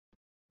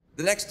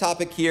The next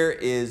topic here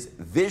is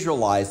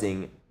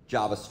visualizing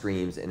Java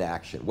streams in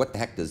action. What the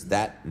heck does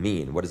that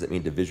mean? What does it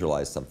mean to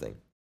visualize something?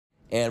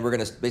 And we're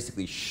going to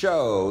basically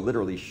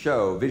literally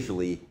show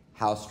visually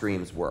how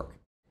streams work.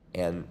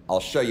 And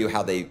I'll show you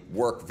how they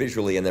work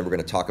visually, and then we're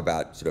going to talk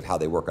about sort of how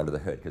they work under the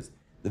hood, because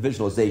the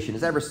visualization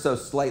is ever so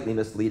slightly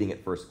misleading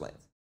at first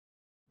glance.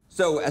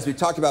 So as we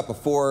talked about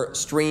before,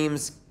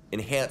 streams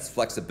enhance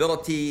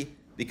flexibility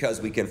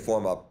because we can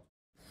form a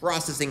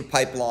processing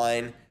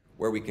pipeline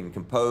where we can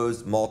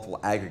compose multiple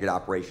aggregate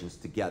operations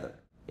together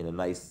in a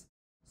nice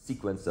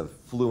sequence of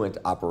fluent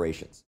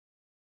operations.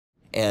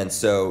 And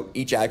so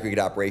each aggregate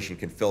operation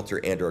can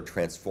filter and or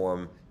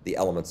transform the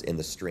elements in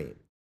the stream,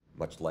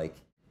 much like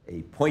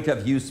a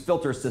point-of-use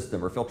filter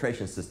system or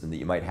filtration system that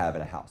you might have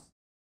in a house.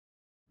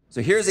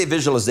 So here's a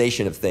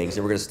visualization of things,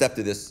 and we're going to step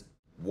through this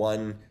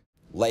one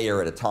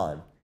layer at a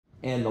time.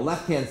 And the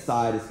left-hand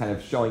side is kind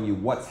of showing you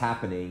what's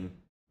happening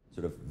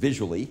sort of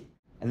visually,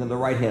 and then the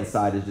right-hand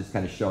side is just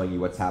kind of showing you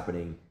what's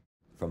happening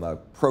from a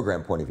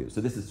program point of view.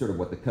 So this is sort of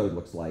what the code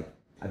looks like.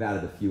 I've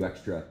added a few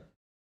extra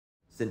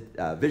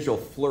visual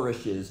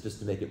flourishes just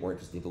to make it more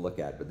interesting to look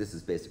at, but this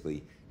is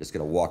basically just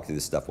going to walk through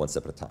this stuff one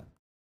step at a time.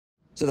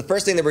 So the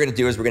first thing that we're going to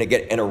do is we're going to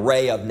get an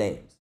array of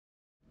names.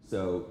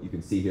 So you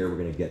can see here we're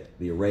going to get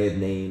the array of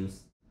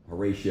names,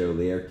 Horatio,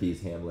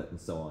 Laertes, Hamlet,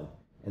 and so on.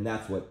 And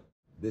that's what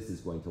this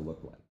is going to look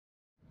like.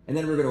 And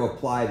then we're going to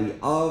apply the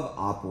of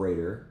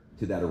operator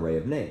to that array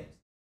of names.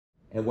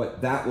 And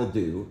what that will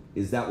do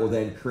is that will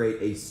then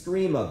create a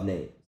stream of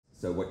names.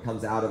 So what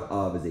comes out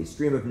of is a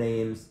stream of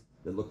names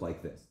that look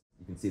like this.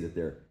 You can see that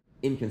they're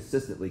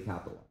inconsistently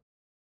capitalized.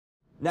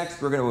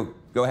 Next, we're going to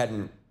go ahead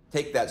and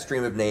take that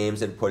stream of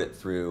names and put it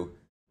through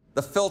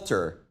the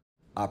filter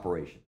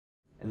operation.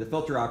 And the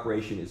filter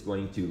operation is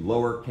going to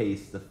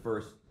lowercase the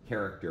first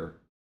character.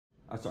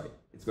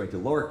 It's going to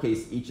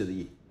lowercase each of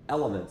the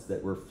elements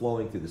that were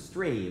flowing through the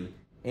stream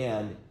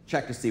and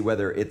check to see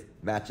whether it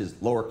matches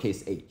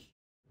lowercase h.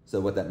 So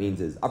what that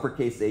means is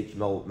uppercase h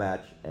will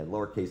match and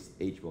lowercase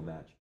h will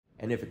match.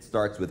 And if it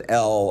starts with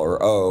L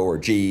or O or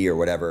G or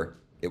whatever,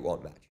 it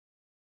won't match.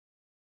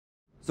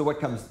 So what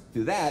comes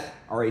through that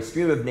are a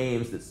stream of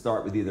names that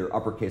start with either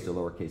uppercase or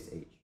lowercase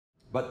h.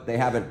 But they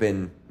haven't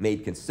been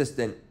made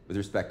consistent with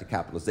respect to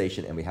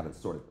capitalization, and we haven't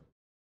sorted them.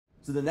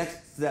 So the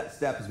next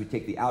step is we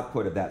take the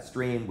output of that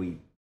stream, we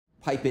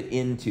pipe it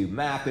into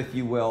map, if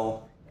you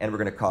will, and we're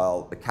going to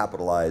call the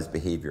capitalized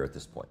behavior at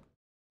this point.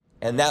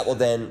 And that will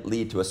then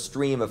lead to a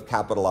stream of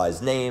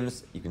capitalized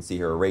names. You can see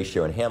here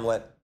Horatio and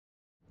Hamlet.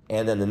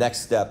 And then the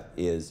next step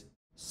is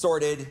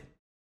sorted.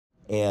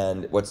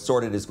 And what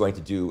sorted is going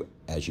to do,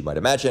 as you might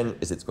imagine,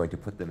 is it's going to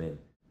put them in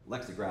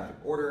lexicographic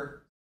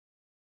order.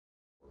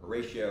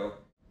 Horatio,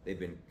 they've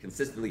been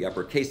consistently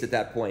uppercased at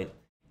that point,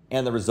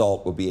 and the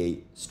result will be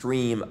a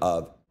stream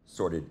of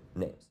sorted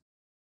names.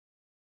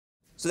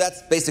 So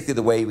that's basically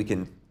the way we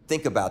can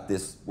think about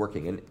this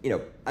working. And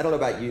I don't know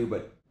about you,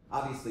 but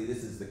obviously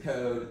this is the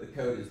code. The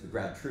code is the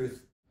ground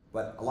truth.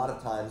 But a lot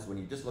of times when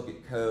you just look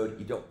at code,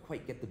 you don't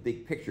quite get the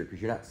big picture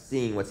because you're not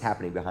seeing what's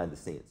happening behind the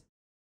scenes.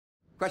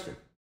 Question?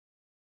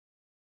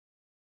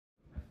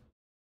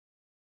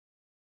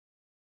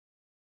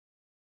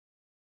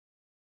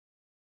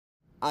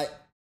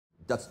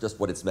 That's just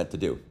what it's meant to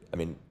do. I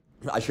mean,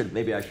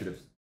 maybe I should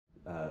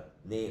have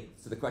named,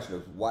 so the question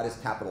of why does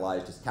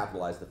capitalize just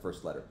capitalize the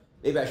first letter?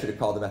 Maybe I should have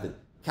called the method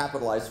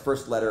capitalize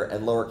first letter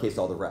and lowercase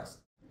all the rest,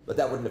 but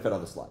that wouldn't have fit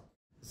on the slide.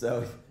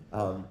 So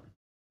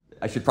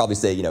I should probably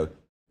say,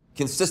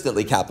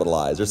 consistently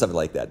capitalize or something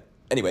like that.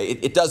 Anyway,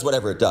 it does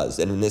whatever it does,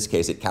 and in this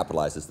case, it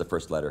capitalizes the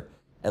first letter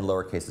and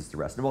lowercases the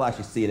rest. And we'll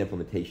actually see an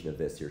implementation of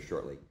this here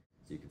shortly,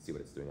 so you can see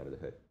what it's doing under the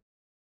hood.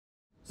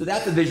 So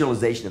that's the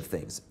visualization of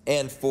things.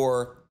 And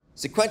for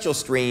sequential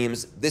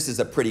streams, this is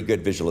a pretty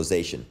good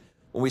visualization.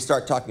 When we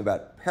start talking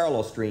about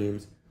parallel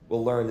streams,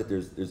 we'll learn that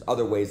there's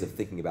other ways of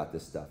thinking about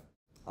this stuff.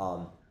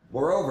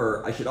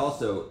 Moreover, I should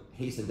also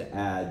hasten to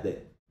add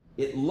that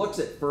it looks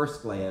at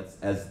first glance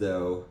as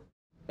though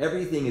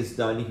everything is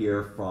done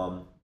here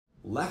from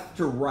left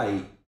to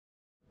right,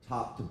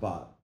 top to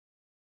bottom.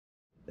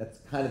 That's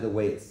kind of the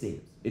way it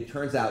seems. It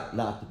turns out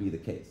not to be the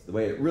case. The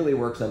way it really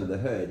works under the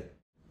hood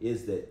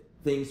is that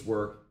things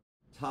work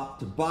top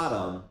to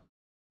bottom,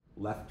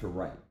 left to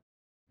right.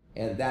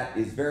 And that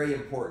is very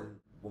important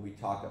when we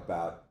talk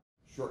about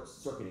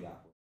short-circuiting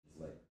operations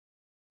later.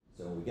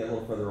 So when we get a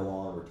little further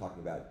along, we're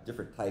talking about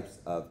different types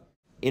of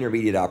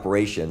intermediate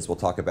operations. We'll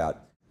talk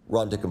about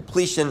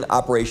run-to-completion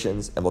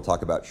operations, and we'll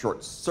talk about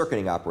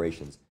short-circuiting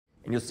operations.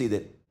 And you'll see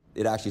that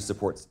it actually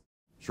supports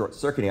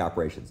short-circuiting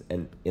operations.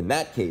 And in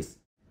that case,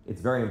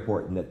 it's very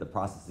important that the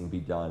processing be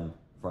done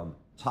from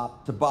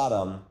top to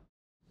bottom,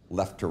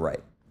 left to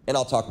right. And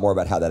I'll talk more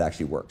about how that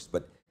actually works.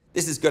 But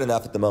this is good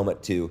enough at the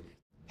moment to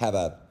have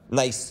a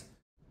nice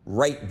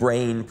right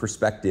brain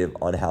perspective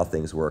on how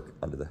things work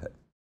under the hood.